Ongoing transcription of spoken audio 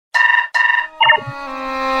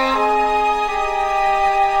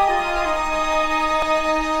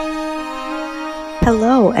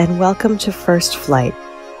Hello and welcome to First Flight,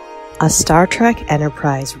 a Star Trek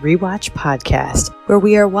Enterprise rewatch podcast where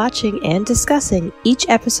we are watching and discussing each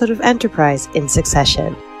episode of Enterprise in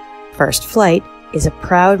succession. First Flight is a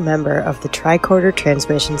proud member of the Tricorder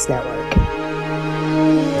Transmissions Network.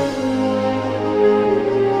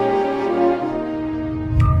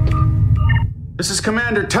 This is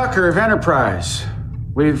Commander Tucker of Enterprise.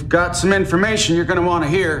 We've got some information you're going to want to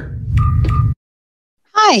hear.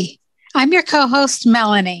 Hi, I'm your co-host,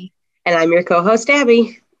 Melanie. And I'm your co-host,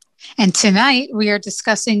 Abby. And tonight we are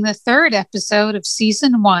discussing the third episode of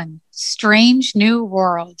Season 1, Strange New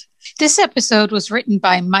World. This episode was written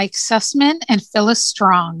by Mike Sussman and Phyllis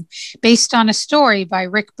Strong, based on a story by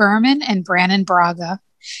Rick Berman and Brannon Braga.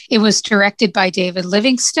 It was directed by David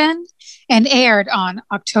Livingston and aired on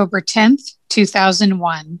October 10th,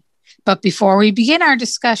 2001. But before we begin our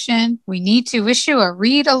discussion, we need to issue a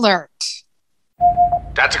read alert.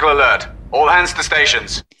 Tactical alert. All hands to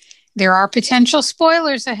stations. There are potential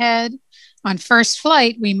spoilers ahead. On First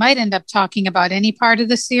Flight, we might end up talking about any part of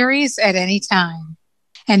the series at any time.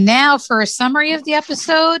 And now for a summary of the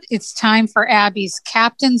episode, it's time for Abby's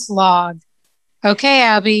Captain's Log. Okay,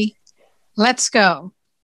 Abby, let's go.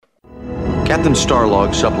 Captain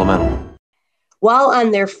Starlog Supplemental. While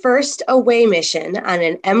on their first away mission on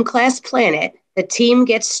an M-class planet, the team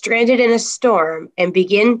gets stranded in a storm and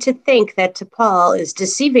begin to think that T'Pol is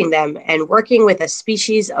deceiving them and working with a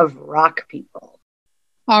species of rock people.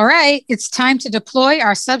 All right, it's time to deploy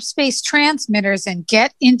our subspace transmitters and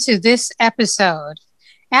get into this episode.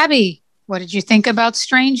 Abby, what did you think about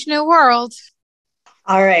Strange New World?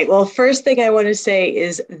 All right, well, first thing I want to say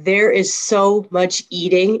is there is so much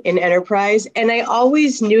eating in Enterprise, and I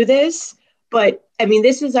always knew this, but I mean,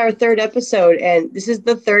 this is our third episode, and this is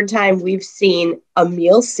the third time we've seen a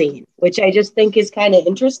meal scene, which I just think is kind of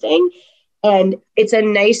interesting. And it's a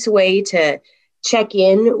nice way to check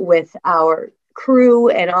in with our crew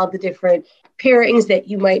and all the different pairings that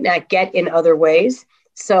you might not get in other ways.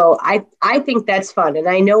 So I think that's fun. And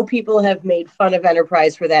I know people have made fun of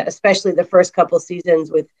Enterprise for that, especially the first couple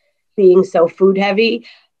seasons with being so food heavy.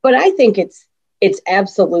 But I think it's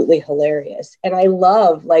absolutely hilarious. And I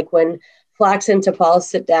love like when Phlox and T'Pol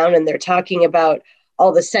sit down and they're talking about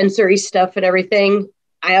all the sensory stuff and everything.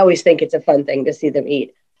 I always think it's a fun thing to see them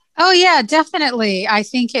eat. Oh, yeah, definitely. I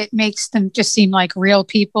think it makes them just seem like real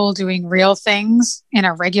people doing real things in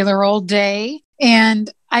a regular old day.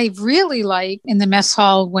 And I really like in the mess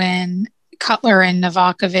hall when Cutler and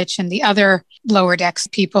Novakovich and the other lower decks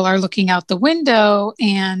people are looking out the window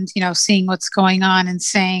and, seeing what's going on and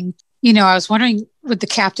saying, I was wondering, would the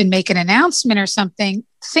captain make an announcement or something?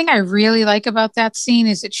 The thing I really like about that scene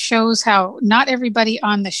is it shows how not everybody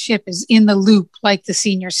on the ship is in the loop like the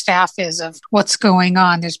senior staff is of what's going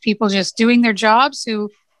on. There's people just doing their jobs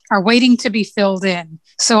who are waiting to be filled in.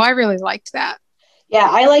 So I really liked that. Yeah,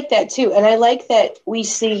 I like that too. And I like that we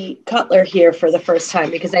see Cutler here for the first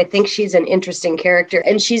time because I think she's an interesting character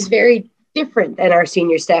and she's very different than our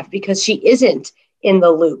senior staff because she isn't in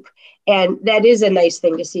the loop. And that is a nice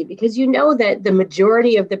thing to see because you know that the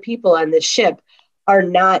majority of the people on the ship are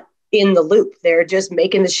not in the loop. They're just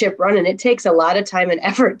making the ship run. And it takes a lot of time and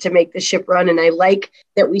effort to make the ship run. And I like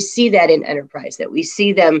that we see that in Enterprise, that we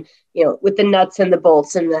see them, with the nuts and the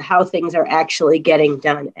bolts and how things are actually getting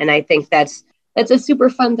done. And I think that's a super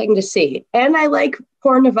fun thing to see. And I like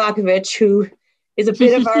poor Novakovich, who is a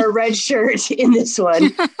bit of our red shirt in this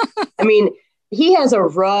one. I mean, he has a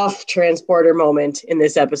rough transporter moment in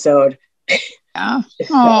this episode. Yeah.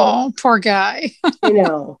 Oh, poor guy.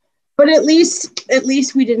 But at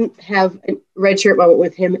least we didn't have a red shirt moment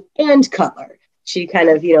with him and Cutler. She kind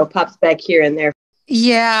of, pops back here and there.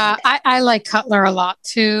 Yeah, I like Cutler a lot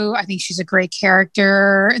too. I think she's a great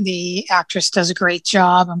character. The actress does a great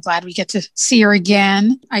job. I'm glad we get to see her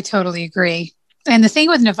again. I totally agree. And the thing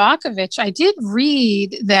with Novakovich, I did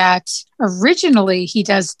read that originally he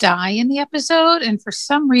does die in the episode. And for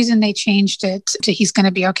some reason they changed it to he's going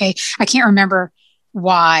to be okay. I can't remember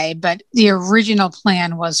why, but the original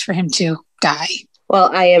plan was for him to die. Well,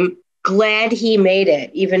 I am glad he made it,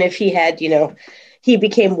 even if he had, he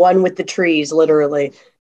became one with the trees, literally.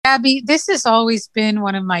 Abby, this has always been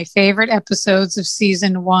one of my favorite episodes of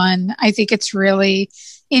season 1. I think it's really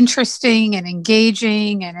interesting and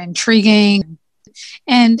engaging and intriguing.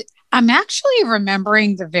 And I'm actually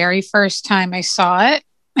remembering the very first time I saw it.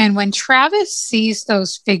 And when Travis sees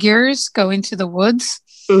those figures go into the woods,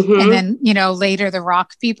 and then, later the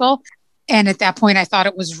rock people, and at that point I thought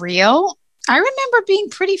it was real. I remember being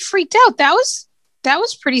pretty freaked out. That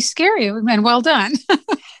was pretty scary and well done.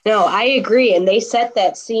 No, I agree. And they set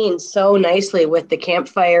that scene so nicely with the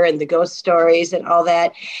campfire and the ghost stories and all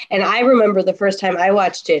that. And I remember the first time I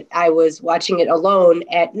watched it, I was watching it alone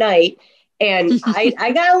at night, and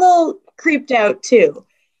I got a little creeped out too.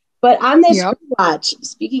 But on this watch,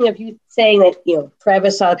 speaking of you saying that,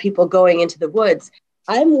 Travis saw people going into the woods,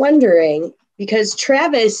 I'm wondering, because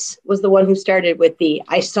Travis was the one who started with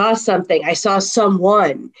I saw something, I saw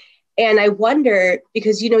someone. And I wonder,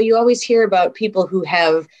 because, you always hear about people who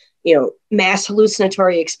have, mass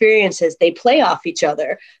hallucinatory experiences, they play off each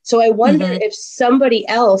other. So I wonder if somebody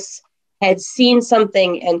else had seen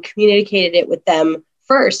something and communicated it with them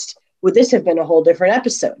first. Would this have been a whole different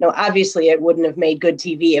episode? Now, obviously, it wouldn't have made good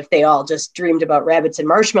TV if they all just dreamed about rabbits and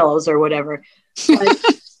marshmallows or whatever. But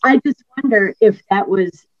I just wonder if that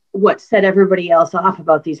was what set everybody else off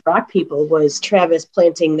about these rock people, was Travis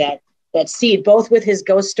planting that seed, both with his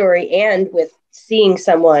ghost story and with seeing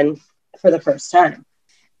someone for the first time.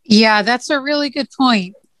 Yeah, that's a really good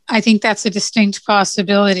point. I think that's a distinct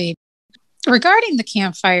possibility. Regarding the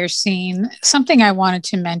campfire scene, something I wanted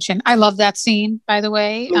to mention. I love that scene, by the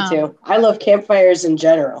way. Me too. I love campfires in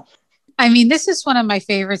general. I mean, this is one of my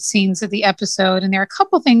favorite scenes of the episode, and there are a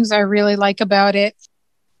couple things I really like about it.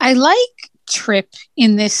 I like Trip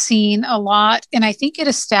in this scene a lot, and I think it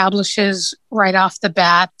establishes right off the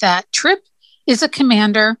bat that Trip is a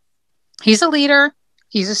commander. He's a leader.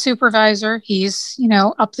 He's a supervisor. He's,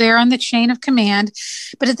 up there on the chain of command.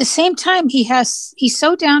 But at the same time, he's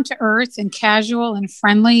so down to earth and casual and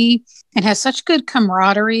friendly and has such good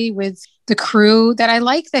camaraderie with the crew that I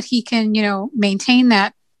like that he can, maintain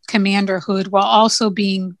that commanderhood while also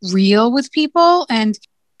being real with people. And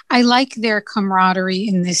I like their camaraderie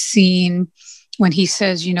in this scene when he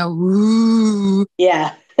says, ooh.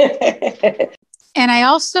 Yeah. And I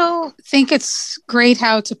also think it's great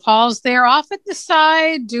how T'Pol's there off at the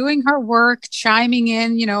side, doing her work, chiming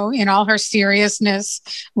in, in all her seriousness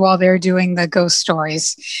while they're doing the ghost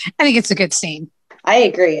stories. I think it's a good scene. I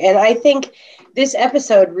agree. And I think this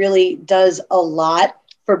episode really does a lot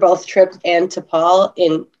for both Trip and T'Pol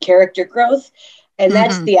in character growth. And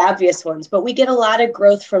that's the obvious ones. But we get a lot of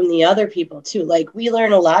growth from the other people, too. Like, we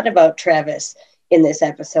learn a lot about Travis in this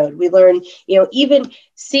episode. We learn, even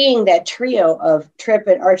seeing that trio of Trip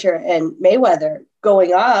and Archer and Mayweather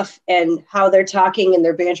going off and how they're talking and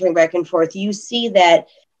they're bantering back and forth. You see that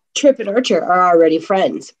Trip and Archer are already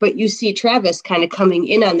friends, but you see Travis kind of coming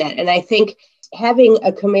in on that. And I think having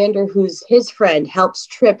a commander who's his friend helps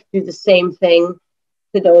Trip do the same thing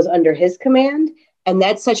to those under his command. And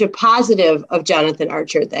that's such a positive of Jonathan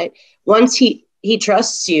Archer, that once he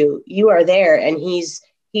trusts you, you are there, and he's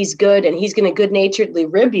good, and he's going to good-naturedly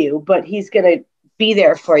rib you, but he's going to be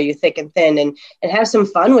there for you thick and thin, and have some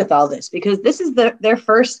fun with all this, because this is their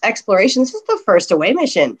first exploration. This is the first away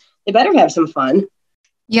mission. They better have some fun.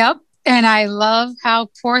 Yep. And I love how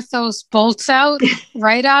Porthos bolts out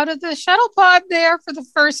right out of the shuttle pod there for the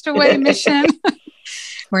first away mission,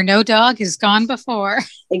 where no dog has gone before.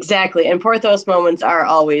 Exactly. And Porthos moments are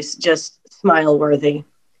always just smile-worthy.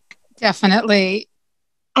 Definitely.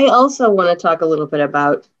 I also want to talk a little bit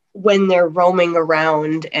about when they're roaming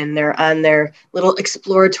around and they're on their little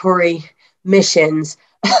exploratory missions,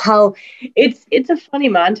 how it's a funny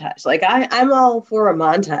montage. Like, I'm all for a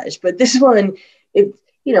montage, but this one,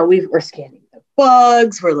 we're scanning the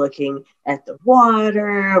bugs, we're looking at the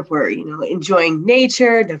water, we're, enjoying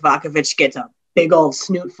nature. Novakovich gets a big old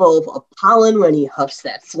snoot full of pollen when he huffs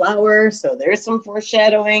that flower. So there's some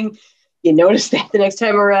foreshadowing. You notice that the next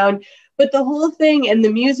time around. But the whole thing and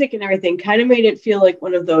the music and everything kind of made it feel like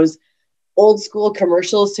one of those old school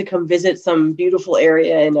commercials to come visit some beautiful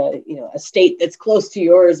area in a state that's close to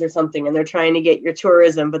yours or something. And they're trying to get your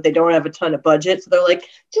tourism, but they don't have a ton of budget. So they're like,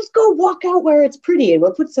 just go walk out where it's pretty and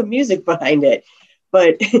we'll put some music behind it.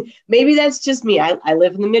 But maybe that's just me. I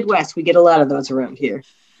live in the Midwest. We get a lot of those around here.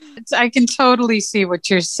 I can totally see what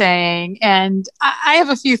you're saying. And I have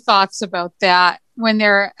a few thoughts about that. When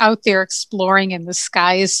they're out there exploring and the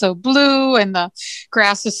sky is so blue and the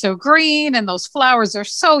grass is so green and those flowers are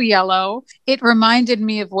so yellow, it reminded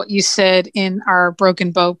me of what you said in our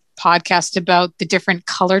Broken Bow podcast about the different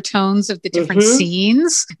color tones of the different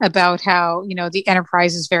scenes, about how, the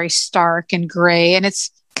Enterprise is very stark and gray. And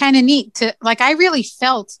it's kind of neat to, I really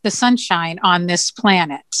felt the sunshine on this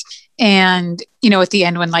planet. And, at the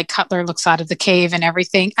end when Cutler looks out of the cave and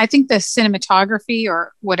everything, I think the cinematography,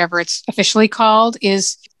 or whatever it's officially called,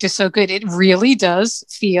 is just so good. It really does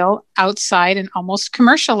feel outside and almost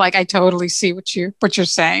commercial. I totally see what you're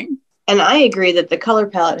saying. And I agree that the color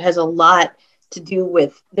palette has a lot to do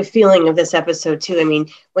with the feeling of this episode too. I mean,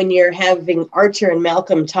 when you're having Archer and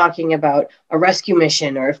Malcolm talking about a rescue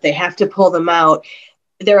mission, or if they have to pull them out,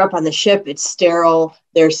 they're up on the ship. It's sterile.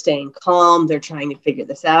 They're staying calm. They're trying to figure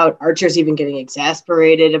this out. Archer's even getting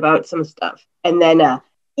exasperated about some stuff. And then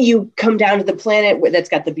you come down to the planet that's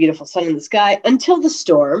got the beautiful sun in the sky until the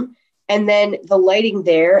storm. And then the lighting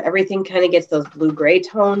there, everything kind of gets those blue-gray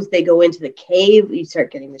tones. They go into the cave. You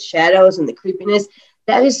start getting the shadows and the creepiness.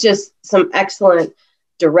 That is just some excellent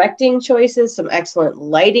directing choices, some excellent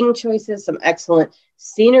lighting choices, some excellent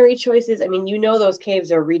scenery choices. I mean, those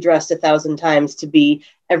caves are redressed 1,000 times to be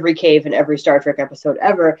every cave in every Star Trek episode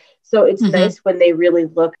ever. So it's nice when they really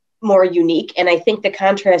look more unique. And I think the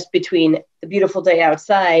contrast between the beautiful day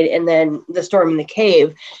outside and then the storm in the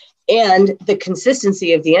cave and the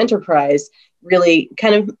consistency of the Enterprise really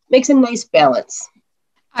kind of makes a nice balance.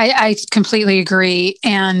 I completely agree.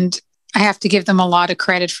 And I have to give them a lot of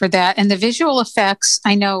credit for that. And the visual effects,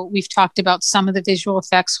 I know we've talked about some of the visual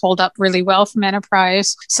effects hold up really well from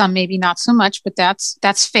Enterprise. Some maybe not so much, but that's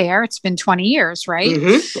fair. It's been 20 years, right?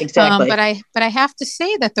 Mm-hmm, exactly. But I have to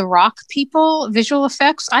say that the rock people visual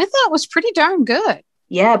effects, I thought was pretty darn good.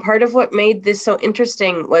 Yeah, part of what made this so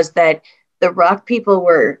interesting was that the rock people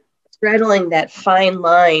were straddling that fine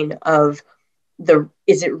line of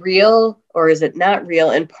is it real or is it not real?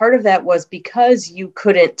 And part of that was because you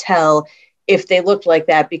couldn't tell if they looked like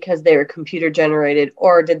that because they were computer generated,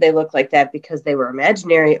 or did they look like that because they were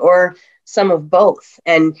imaginary, or some of both.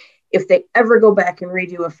 And if they ever go back and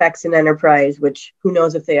redo effects in Enterprise, which who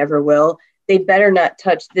knows if they ever will, they better not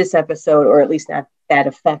touch this episode, or at least not that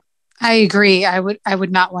effect. I agree. I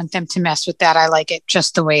would not want them to mess with that. I like it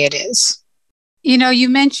just the way it is. You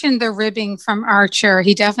mentioned the ribbing from Archer.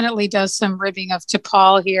 He definitely does some ribbing of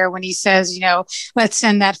T'Pol here when he says, let's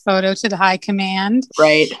send that photo to the high command.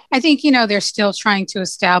 Right. I think, they're still trying to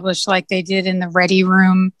establish, like they did in the Ready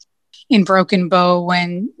Room in Broken Bow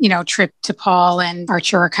when, Trip, T'Pol, and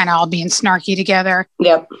Archer are kind of all being snarky together.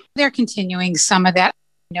 Yep. They're continuing some of that.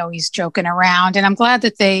 He's joking around. And I'm glad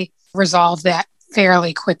that they resolved that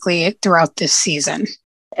fairly quickly throughout this season.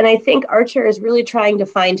 And I think Archer is really trying to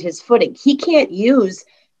find his footing. He can't use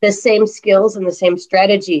the same skills and the same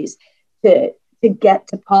strategies to get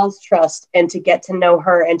to Paul's trust and to get to know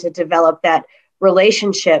her and to develop that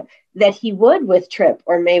relationship that he would with Trip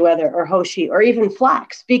or Mayweather or Hoshi or even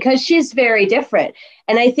Phlox, because she's very different.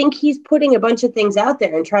 And I think he's putting a bunch of things out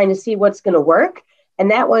there and trying to see what's going to work. And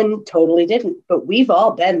that one totally didn't. But we've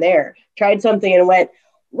all been there, tried something and went,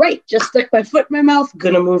 right, just stuck my foot in my mouth,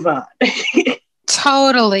 gonna move on.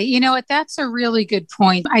 Totally. You know what? That's a really good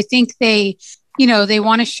point. I think they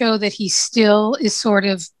want to show that he still is sort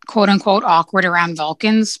of quote unquote awkward around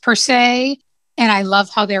Vulcans per se. And I love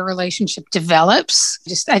how their relationship develops.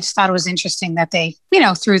 I just thought it was interesting that they,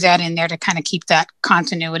 threw that in there to kind of keep that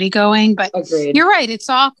continuity going. But Agreed. You're right. It's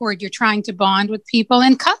awkward. You're trying to bond with people,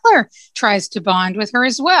 and Cutler tries to bond with her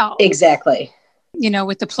as well. Exactly.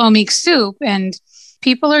 With the Plomeek soup, and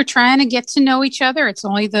people are trying to get to know each other. It's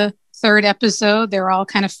only the third episode. They're all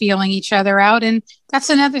kind of feeling each other out. And that's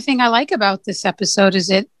another thing I like about this episode is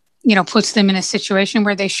it, puts them in a situation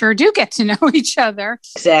where they sure do get to know each other.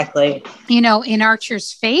 Exactly. In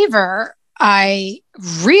Archer's favor, I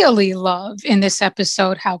really love in this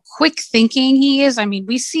episode how quick thinking he is. I mean,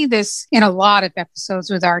 we see this in a lot of episodes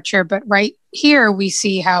with Archer, but right here we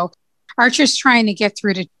see how Archer's trying to get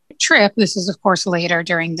through to Trip. This is, of course, later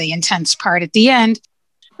during the intense part at the end.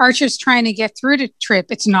 Archer's trying to get through to Trip.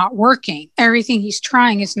 It's not working. Everything he's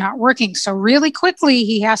trying is not working. So really quickly,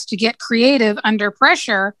 he has to get creative under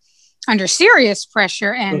pressure, under serious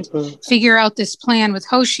pressure, and figure out this plan with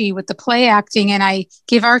Hoshi, with the play acting. And I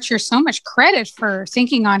give Archer so much credit for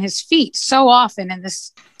thinking on his feet so often in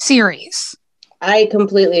this series. I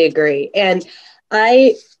completely agree. And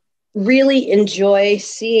I really enjoy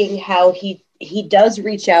seeing how he does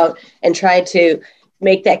reach out and try to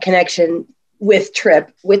make that connection with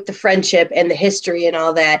Trip, with the friendship and the history and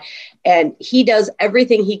all that. And he does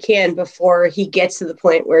everything he can before he gets to the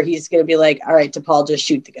point where he's going to be like, all right, T'Pol, just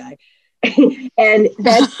shoot the guy. And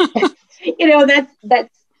that's,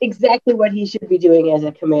 that's exactly what he should be doing as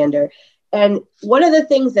a commander. And one of the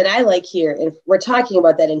things that I like here, if we're talking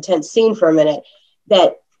about that intense scene for a minute,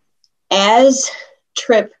 that as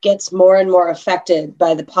Trip gets more and more affected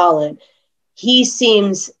by the pollen, he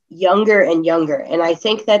seems younger and younger. And I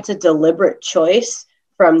think that's a deliberate choice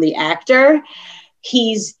from the actor.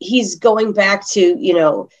 He's going back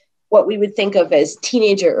to, what we would think of as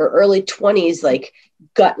teenager or early 20s, like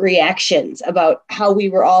gut reactions about how we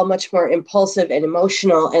were all much more impulsive and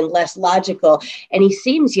emotional and less logical. And he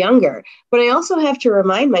seems younger. But I also have to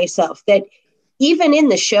remind myself that even in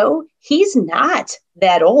the show, he's not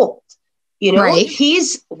that old. Right.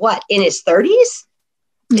 He's in his 30s?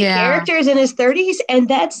 The Yeah. character is in his 30s,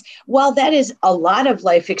 and while that is a lot of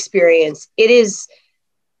life experience,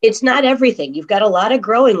 it's not everything. You've got a lot of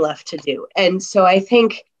growing left to do. And so I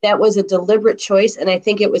think that was a deliberate choice, and I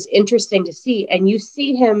think it was interesting to see. And you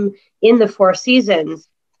see him in the 4 seasons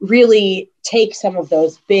really take some of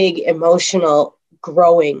those big emotional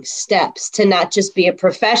growing steps to not just be a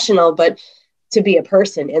professional, but to be a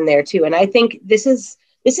person in there too. And I think this is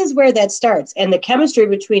where that starts. And the chemistry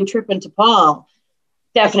between Trip and T'Pol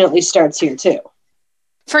definitely starts here too.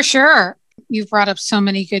 For sure. You've brought up so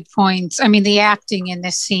many good points. I mean, the acting in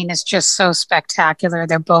this scene is just so spectacular.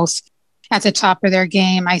 They're both at the top of their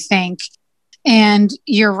game, I think. And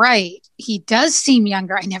you're right. He does seem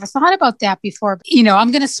younger. I never thought about that before. You know,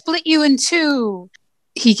 I'm going to split you in two.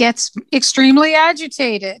 He gets extremely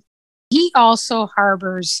agitated. He also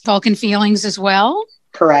harbors Vulcan feelings as well.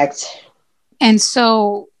 Correct. And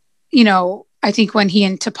so, you know, I think when he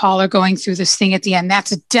and T'Pol are going through this thing at the end,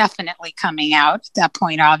 that's definitely coming out at that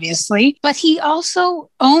point, obviously. But he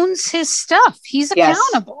also owns his stuff. He's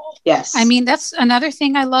accountable. Yes. I mean, that's another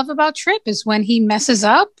thing I love about Trip is when he messes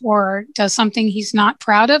up or does something he's not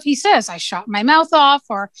proud of, he says, I shot my mouth off,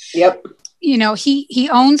 or, yep. You know, he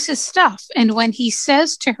owns his stuff. And when he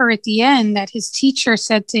says to her at the end that his teacher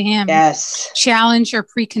said to him, yes, challenge your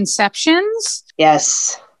preconceptions.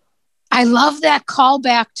 Yes. I love that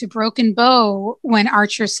callback to Broken Bow when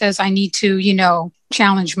Archer says, I need to, you know,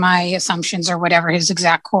 challenge my assumptions or whatever his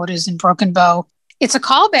exact quote is in Broken Bow. It's a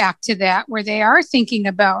callback to that where they are thinking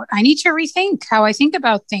about, I need to rethink how I think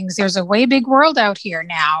about things. There's a way big world out here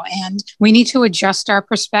now, and we need to adjust our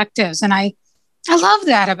perspectives. And I love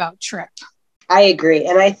that about Trip. I agree.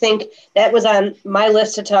 And I think that was on my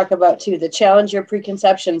list to talk about too, the challenge your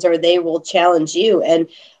preconceptions or they will challenge you. And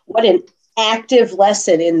what an active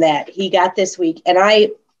lesson in that he got this week. And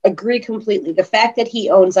I agree completely. The fact that he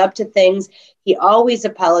owns up to things, he always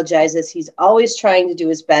apologizes. He's always trying to do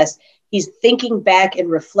his best. He's thinking back and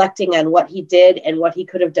reflecting on what he did and what he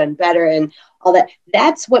could have done better and all that.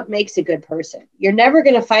 That's what makes a good person. You're never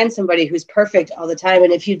going to find somebody who's perfect all the time.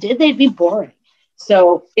 And if you did, they'd be boring.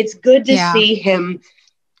 So it's good to see him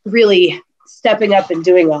really stepping up and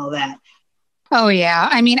doing all that. Oh, yeah.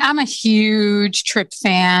 I mean, I'm a huge Trip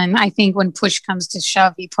fan. I think when push comes to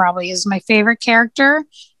shove, he probably is my favorite character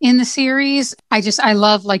in the series. I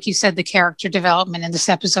love, like you said, the character development in this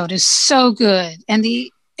episode is so good. And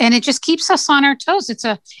it just keeps us on our toes.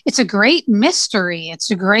 It's a great mystery.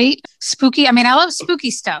 It's a great spooky. I mean, I love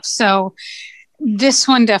spooky stuff. So this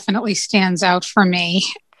one definitely stands out for me.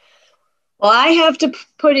 Well, I have to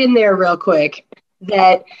put in there real quick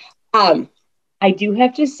that I do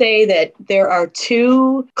have to say that there are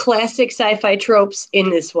 2 classic sci-fi tropes in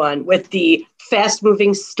this one with the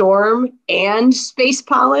fast-moving storm and space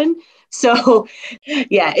pollen. So,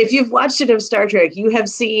 yeah, if you've watched it of Star Trek, you have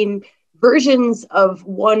seen versions of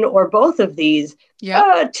one or both of these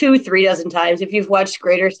 2-3 dozen times. If you've watched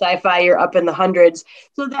greater sci-fi, you're up in the hundreds.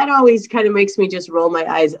 So that always kind of makes me just roll my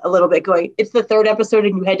eyes a little bit going, it's the 3rd episode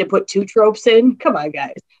and you had to put 2 tropes in? Come on,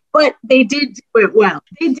 guys. But they did do it well.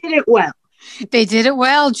 They did it well. They did it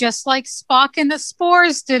well, just like Spock and the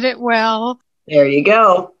Spores did it well. There you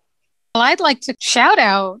go. Well, I'd like to shout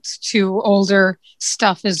out to older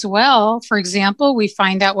stuff as well. For example, we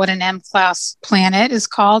find out what an M-class planet is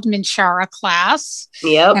called, Minshara class.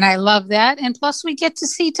 Yep. And I love that. And plus, we get to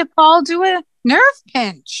see T'Pol do a nerve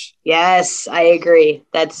pinch. Yes, I agree.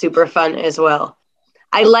 That's super fun as well.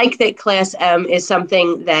 I like that Class M is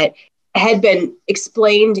something that had been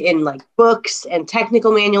explained in like books and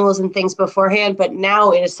technical manuals and things beforehand, but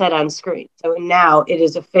now it is set on screen. So now it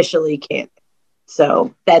is officially canon.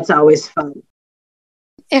 So that's always fun.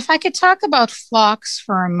 If I could talk about Phlox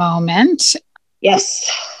for a moment.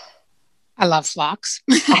 Yes. I love Phlox.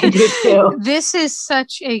 I do too. This is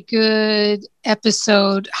such a good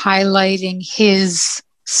episode highlighting his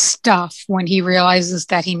stuff when he realizes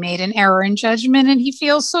that he made an error in judgment and he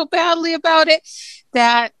feels so badly about it.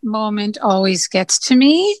 That moment always gets to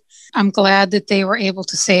me. I'm glad that they were able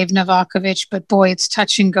to save Novakovich, but boy, it's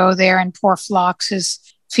touch and go there. And poor Phlox is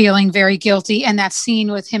feeling very guilty. And that scene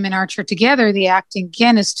with him and Archer together, the acting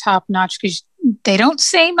again is top notch because they don't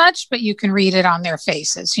say much, but you can read it on their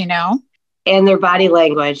faces, you know? And their body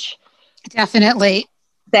language. Definitely.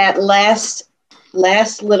 That last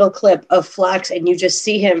little clip of Phlox, and you just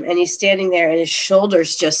see him and he's standing there and his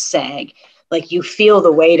shoulders just sag. Like you feel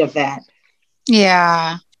the weight of that.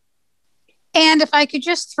 Yeah. And if I could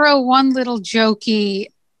just throw one little jokey,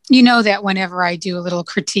 you know that whenever I do a little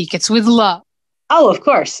critique, it's with love. Oh, of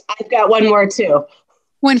course. I've got one more too.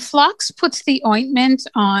 When Phlox puts the ointment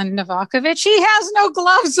on Novakovich, he has no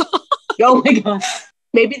gloves on. Oh my God.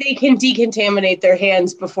 Maybe they can decontaminate their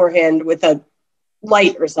hands beforehand with a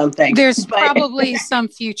light or something. There's probably some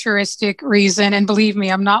futuristic reason. And believe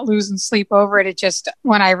me, I'm not losing sleep over it. It just,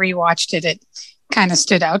 when I rewatched it, it kind of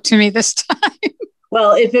stood out to me this time.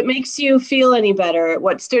 Well, if it makes you feel any better,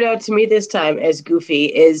 what stood out to me this time as Goofy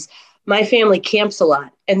is my family camps a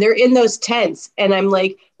lot and they're in those tents. And I'm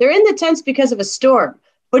like, they're in the tents because of a storm,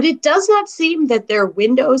 but it does not seem that their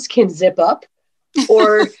windows can zip up,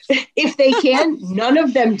 or if they can, none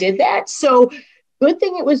of them did that. So good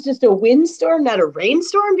thing it was just a windstorm, not a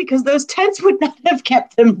rainstorm, because those tents would not have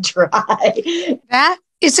kept them dry. That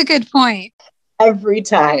is a good point. Every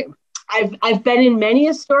time. I've been in many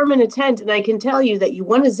a storm in a tent, and I can tell you that you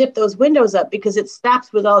want to zip those windows up because it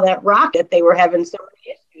stops with all that rock that they were having so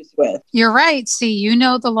many issues with. You're right. See, you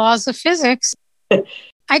know the laws of physics.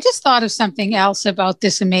 I just thought of something else about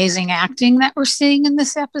this amazing acting that we're seeing in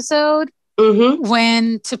this episode. Mm-hmm.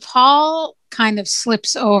 When T'Pol kind of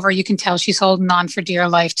slips over, you can tell she's holding on for dear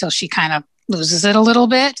life till she kind of loses it a little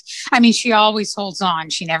bit. I mean, she always holds on.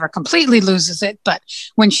 She never completely loses it. But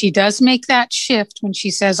when she does make that shift, when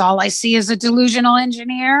she says, all I see is a delusional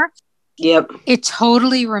engineer, yep, it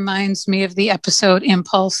totally reminds me of the episode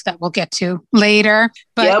Impulse that we'll get to later.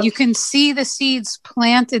 But you can see the seeds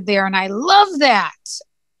planted there. And I love that.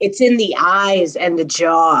 It's in the eyes and the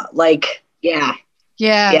jaw. Like, yeah.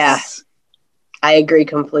 Yes. Yeah. I agree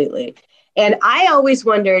completely. And I always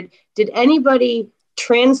wondered, did anybody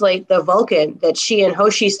translate the Vulcan that she and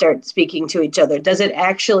Hoshi start speaking to each other? Does it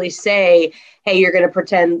actually say, hey, you're going to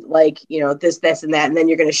pretend like, this, and that, and then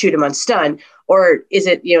you're going to shoot him on stun? Or is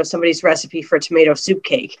it, somebody's recipe for tomato soup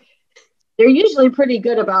cake? They're usually pretty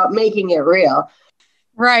good about making it real.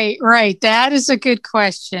 Right. That is a good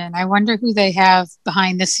question. I wonder who they have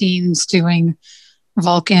behind the scenes doing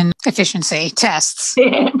Vulcan efficiency tests.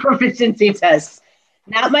 Proficiency tests.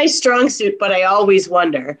 Not my strong suit, but I always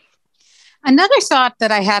wonder. Another thought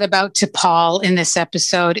that I had about T'Pol in this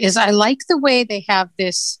episode is I like the way they have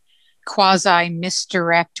this quasi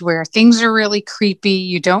misdirect where things are really creepy.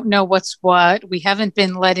 You don't know what's what. We haven't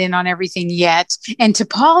been let in on everything yet. And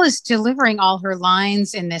T'Pol is delivering all her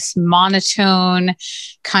lines in this monotone,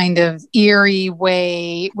 kind of eerie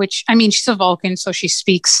way, which, I mean, she's a Vulcan, so she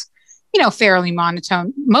speaks fairly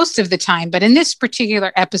monotone most of the time. But in this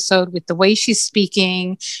particular episode, with the way she's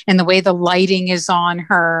speaking and the way the lighting is on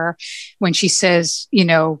her, when she says,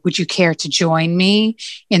 would you care to join me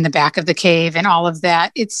in the back of the cave and all of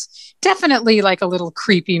that, it's definitely like a little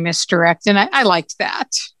creepy misdirect. And I liked that.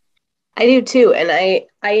 I do too. And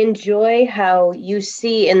I enjoy how you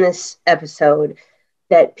see in this episode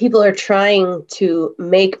that people are trying to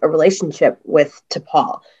make a relationship with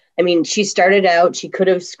T'Pol. I mean, she started out, she could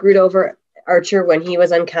have screwed over Archer when he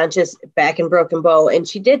was unconscious back in Broken Bow, and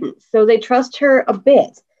she didn't. So they trust her a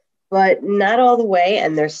bit, but not all the way.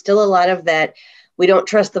 And there's still a lot of that. We don't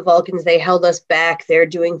trust the Vulcans. They held us back. They're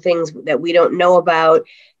doing things that we don't know about.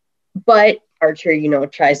 But Archer,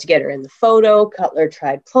 tries to get her in the photo. Cutler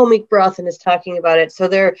tried plomeek broth and is talking about it. So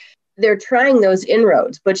they're trying those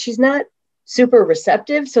inroads, but she's not super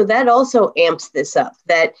receptive. So that also amps this up,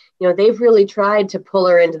 that, they've really tried to pull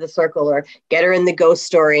her into the circle or get her in the ghost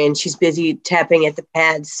story, and she's busy tapping at the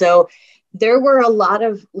pads. So there were a lot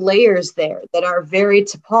of layers there that are very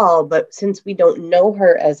T'Pol, but since we don't know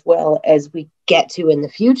her as well as we get to in the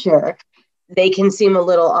future, they can seem a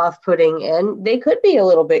little off-putting, and they could be a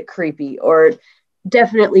little bit creepy or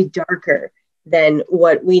definitely darker than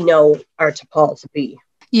what we know our T'Pol to be.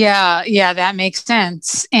 Yeah, that makes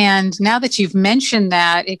sense. And now that you've mentioned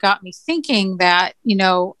that, it got me thinking that,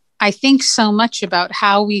 I think so much about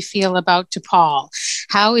how we feel about T'Pol.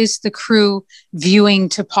 How is the crew viewing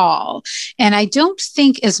T'Pol? And I don't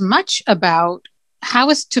think as much about how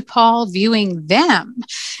is T'Pol viewing them.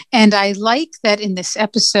 And I like that in this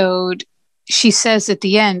episode, she says at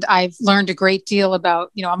the end, I've learned a great deal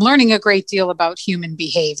about, I'm learning a great deal about human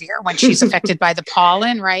behavior when she's affected by the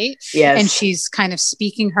pollen, right? Yes. And she's kind of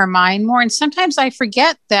speaking her mind more. And sometimes I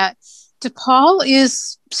forget that T'Pol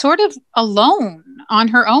is sort of alone on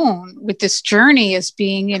her own with this journey as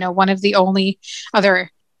being, one of the only other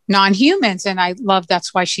non-humans. And I love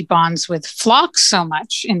that's why she bonds with Phlox so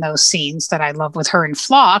much in those scenes that I love with her and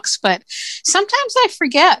Phlox. But sometimes I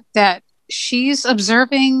forget that she's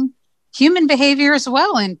observing human behavior as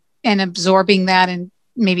well and absorbing that and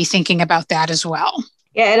maybe thinking about that as well.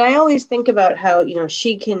 Yeah, and I always think about how,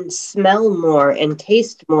 she can smell more and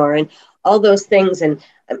taste more and all those things. And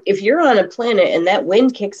if you're on a planet and that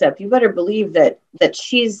wind kicks up, you better believe that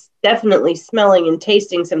she's definitely smelling and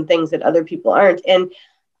tasting some things that other people aren't. And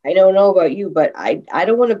I don't know about you, but I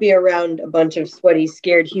don't want to be around a bunch of sweaty,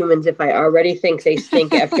 scared humans if I already think they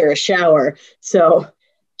stink after a shower. So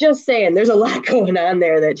Just saying, there's a lot going on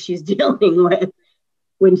there that she's dealing with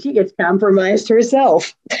when she gets compromised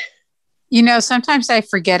herself. Sometimes I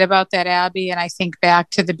forget about that, Abby, and I think back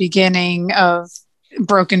to the beginning of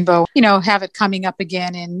Broken Bow, have it coming up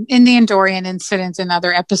again in the Endorian incident and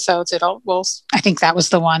other episodes. I think that was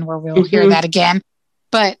the one where we'll hear that again,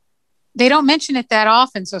 but they don't mention it that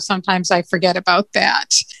often. So sometimes I forget about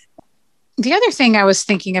that. The other thing I was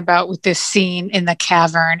thinking about with this scene in the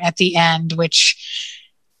cavern at the end, which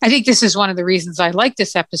I think this is one of the reasons I like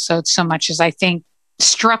this episode so much, is I think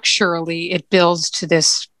structurally it builds to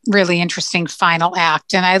this really interesting final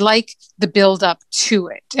act. And I like the build up to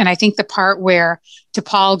it. And I think the part where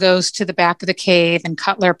T'Pol goes to the back of the cave and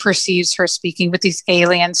Cutler perceives her speaking with these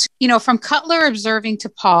aliens, from Cutler observing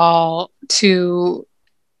T'Pol to,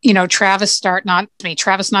 Travis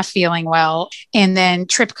not feeling well. And then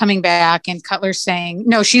Trip coming back and Cutler saying,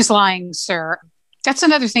 "No, she's lying, sir." That's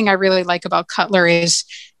another thing I really like about Cutler is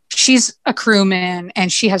she's a crewman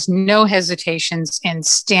and she has no hesitations in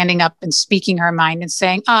standing up and speaking her mind and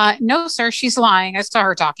saying, "No, sir, she's lying. I saw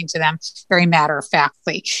her talking to them," very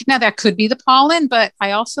matter-of-factly. Now, that could be the pollen, but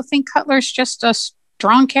I also think Cutler's just a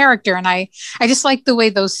strong character. And I just like the way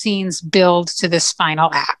those scenes build to this final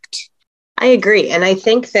act. I agree. And I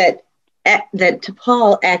think that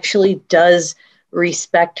T'Pol actually does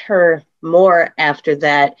respect her more after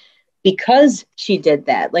that, because she did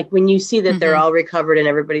that. Like when you see that they're all recovered and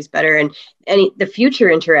everybody's better, and the future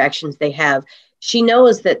interactions they have, she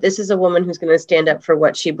knows that this is a woman who's going to stand up for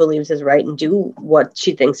what she believes is right and do what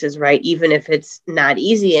she thinks is right, even if it's not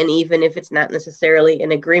easy and even if it's not necessarily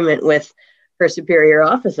in agreement with her superior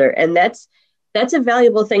officer. And that's a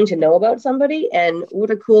valuable thing to know about somebody. And what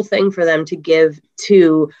a cool thing for them to give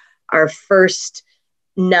to our first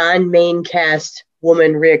non-main cast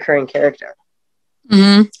woman reoccurring character.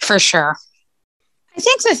 For sure. I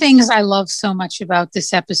think the things I love so much about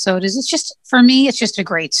this episode is for me, it's just a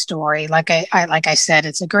great story. Like I said,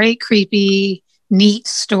 it's a great, creepy, neat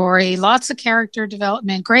story, lots of character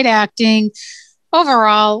development, great acting.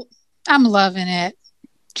 Overall, I'm loving it.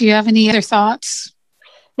 Do you have any other thoughts?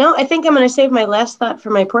 No, I think I'm going to save my last thought for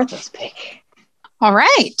my Porthos pick. All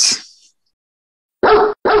right.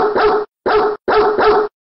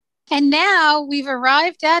 And now we've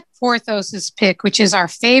arrived at Porthos's pick, which is our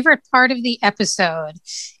favorite part of the episode.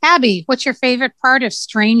 Abby, what's your favorite part of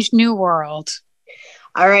Strange New World?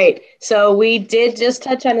 All right. So we did just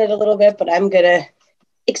touch on it a little bit, but I'm going to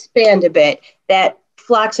expand a bit. That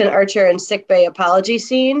Phlox and Archer and sickbay apology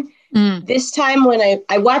scene. This time when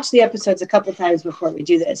I watched the episodes a couple times before we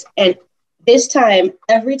do this, and this time,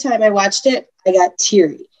 every time I watched it, I got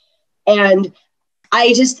teary. And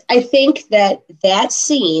I think that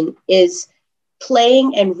scene is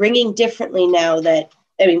playing and ringing differently now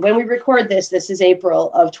when we record this is April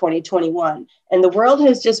of 2021, and the world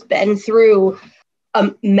has just been through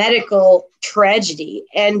a medical tragedy,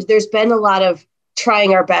 and there's been a lot of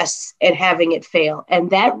trying our best and having it fail.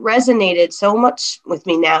 And that resonated so much with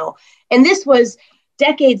me now. And this was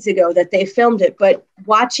decades ago that they filmed it, but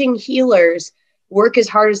watching healers work as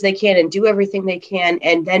hard as they can and do everything they can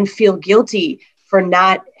and then feel guilty for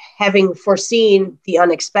not having foreseen the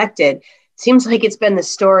unexpected seems like it's been the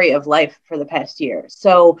story of life for the past year.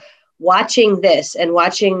 So watching this and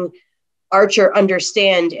watching Archer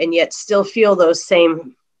understand and yet still feel those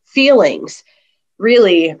same feelings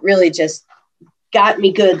really, really just got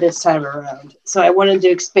me good this time around. So I wanted to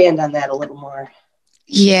expand on that a little more.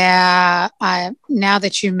 Yeah, now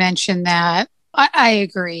that you mention that, I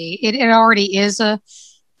agree. It already is a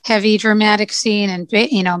heavy, dramatic scene, and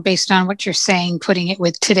based on what you're saying, putting it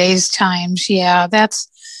with today's times, yeah, that's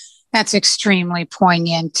extremely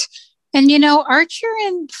poignant. And Archer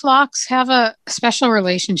and Phlox have a special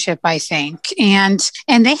relationship, I think, and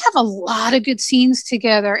they have a lot of good scenes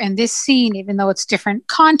together. And this scene, even though it's different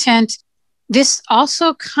content, this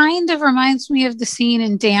also kind of reminds me of the scene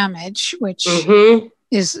in Damage, which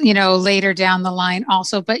is, later down the line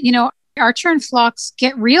also. But, Archer and Phlox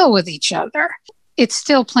get real with each other. It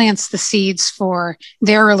still plants the seeds for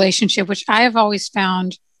their relationship, which I have always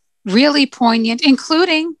found really poignant,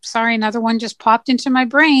 including, sorry, another one just popped into my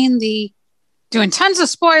brain, doing tons of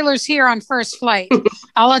spoilers here on First Flight.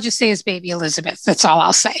 All I'll just say is Baby Elizabeth. That's all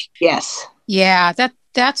I'll say. Yes. Yeah,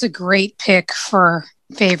 that's a great pick for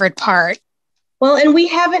favorite part. Well, and we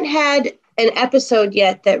haven't had an episode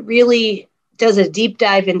yet that really does a deep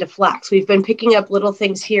dive into Phlox. We've been picking up little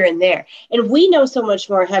things here and there. And we know so much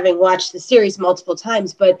more having watched the series multiple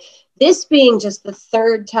times, but this being just the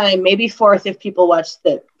third time, maybe fourth if people watch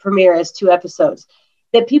the premiere as 2 episodes,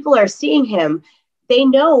 that people are seeing him. They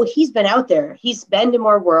know he's been out there. He's been to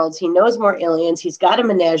more worlds. He knows more aliens. He's got a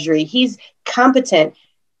menagerie. He's competent.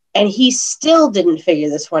 and he still didn't figure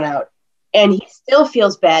this one out. And he still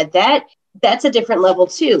feels bad. That's a different level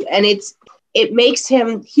too. And it makes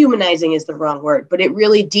him, humanizing is the wrong word, but it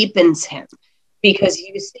really deepens him because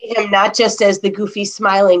you see him not just as the goofy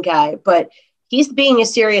smiling guy, but he's being a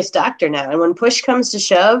serious doctor now. And when push comes to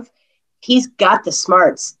shove, he's got the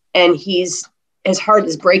smarts and his heart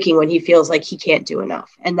is breaking when he feels like he can't do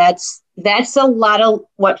enough. And that's a lot of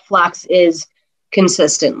what Phlox is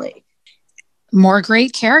consistently. More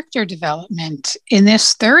great character development in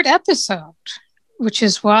this third episode, which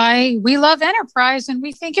is why we love Enterprise and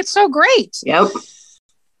we think it's so great. Yep.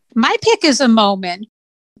 My pick is a moment.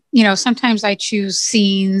 Sometimes I choose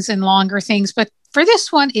scenes and longer things, but for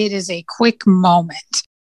this one, it is a quick moment.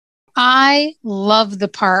 I love the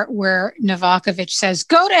part where Novakovich says,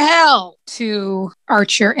 "Go to hell" to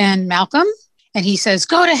Archer and Malcolm. And he says,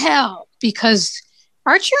 "Go to hell," because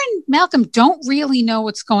Archer and Malcolm don't really know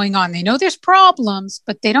what's going on. They know there's problems,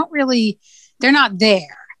 but they're not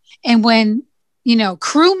there. And when,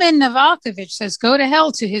 crewman Novakovich says, "Go to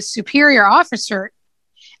hell" to his superior officer,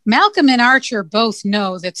 Malcolm and Archer both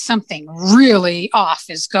know that something really off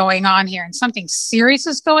is going on here and something serious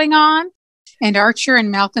is going on. And Archer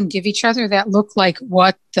and Malcolm give each other that look like,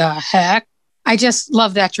 what the heck? I just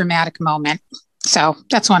love that dramatic moment. So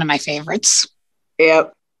that's one of my favorites.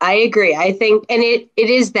 Yep, I agree. I think, and it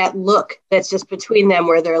is that look that's just between them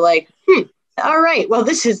where they're like, all right, well,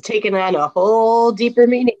 this has taken on a whole deeper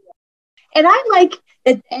meaning. And I like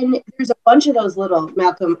it. And there's a bunch of those little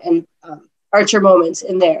Malcolm and Archer moments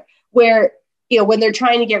in there where, when they're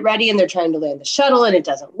trying to get ready and they're trying to land the shuttle and it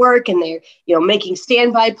doesn't work and they're, making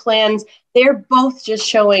standby plans, they're both just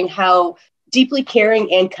showing how deeply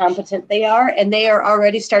caring and competent they are. And they are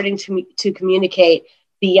already starting to communicate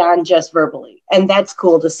beyond just verbally. And that's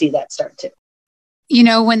cool to see that start too.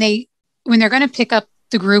 When they're going to pick up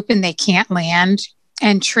the group and they can't land,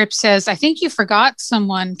 and Trip says, "I think you forgot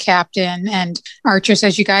someone, Captain." And Archer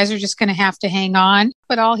says, "You guys are just going to have to hang on."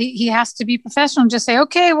 But he has to be professional and just say,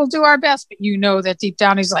 "Okay, we'll do our best." But that deep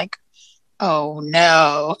down he's like, oh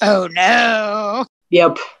no.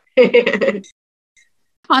 Yep.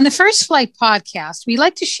 On the First Flight podcast, we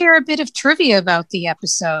like to share a bit of trivia about the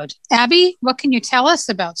episode. Abby, what can you tell us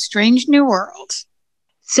about Strange New World?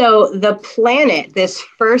 So the planet, this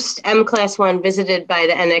first M-Class 1 visited by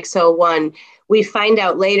the NX-01, we find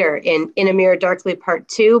out later in a Mirror Darkly Part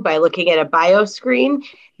 2 by looking at a bio screen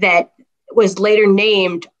that was later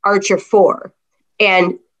named Archer 4.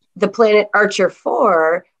 And the planet Archer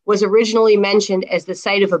 4 was originally mentioned as the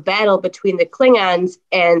site of a battle between the Klingons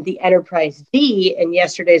and the Enterprise D in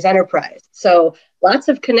yesterday's Enterprise. So lots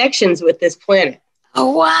of connections with this planet.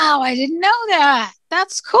 Oh, wow. I didn't know that.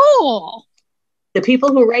 That's cool. The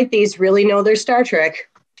people who write these really know their Star Trek.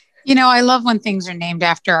 I love when things are named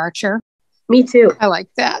after Archer. Me too. I like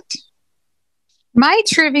that. My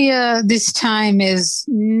trivia this time is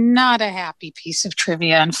not a happy piece of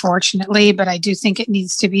trivia, unfortunately, but I do think it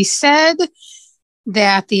needs to be said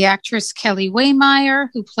that the actress Kelly Waymeyer,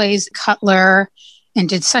 who plays Cutler and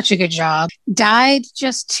did such a good job, died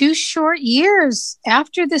just 2 short years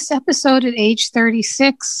after this episode at age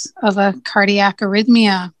 36 of a cardiac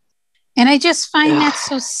arrhythmia. And I just find that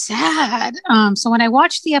so sad. So when I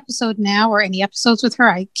watch the episode now or any episodes with her,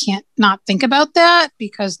 I can't not think about that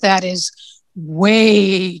because that is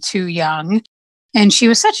way too young. And she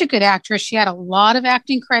was such a good actress. She had a lot of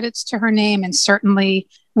acting credits to her name and certainly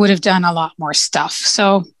would have done a lot more stuff.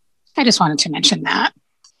 So I just wanted to mention that.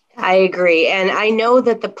 I agree. And I know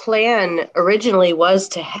that the plan originally was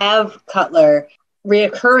to have Cutler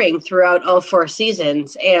reoccurring throughout all 4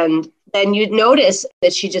 seasons. And then you'd notice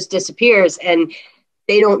that she just disappears and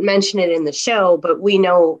they don't mention it in the show, but we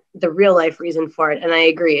know the real life reason for it. And I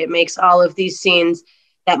agree. It makes all of these scenes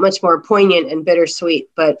that much more poignant and bittersweet,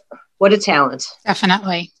 but what a talent.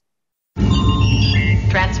 Definitely.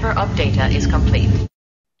 Transfer of data is complete.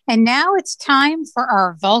 And now it's time for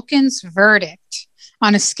our Vulcan's verdict.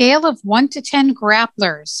 On a scale of 1 to 10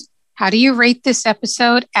 grapplers, how do you rate this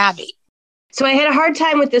episode, Abby? So I had a hard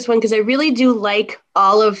time with this one because I really do like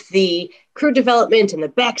all of the crew development and the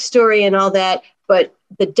backstory and all that, but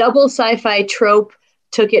the double sci-fi trope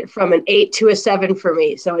took it from an 8 to a 7 for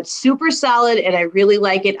me. So it's super solid and I really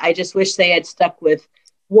like it. I just wish they had stuck with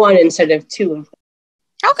 1 instead of 2 of them.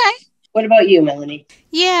 Okay. What about you, Melanie?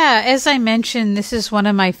 Yeah, as I mentioned, this is one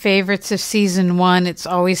of my favorites of season 1. It's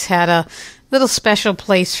always had a little special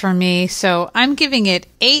place for me. So I'm giving it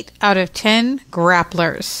 8 out of 10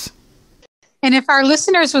 grapplers. And if our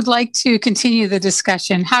listeners would like to continue the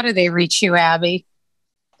discussion, how do they reach you, Abby?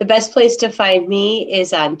 The best place to find me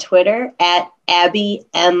is on Twitter at Abby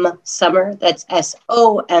M. Sommer. That's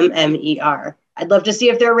Sommer. I'd love to see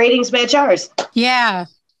if their ratings match ours. Yeah.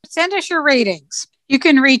 Send us your ratings. You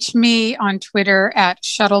can reach me on Twitter at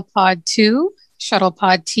ShuttlePod2,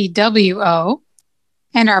 ShuttlePodTWO,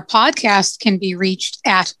 and our podcast can be reached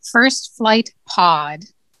at First Flight Pod.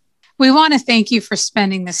 We want to thank you for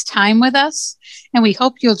spending this time with us, and we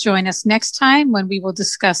hope you'll join us next time when we will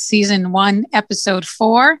discuss Season 1, Episode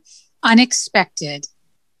 4, Unexpected.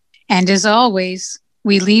 And as always,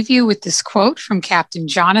 we leave you with this quote from Captain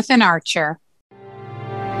Jonathan Archer.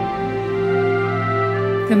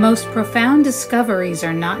 The most profound discoveries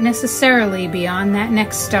are not necessarily beyond that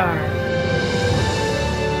next star.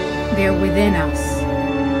 They're within us,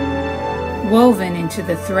 woven into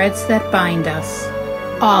the threads that bind us,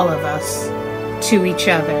 all of us, to each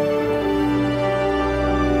other.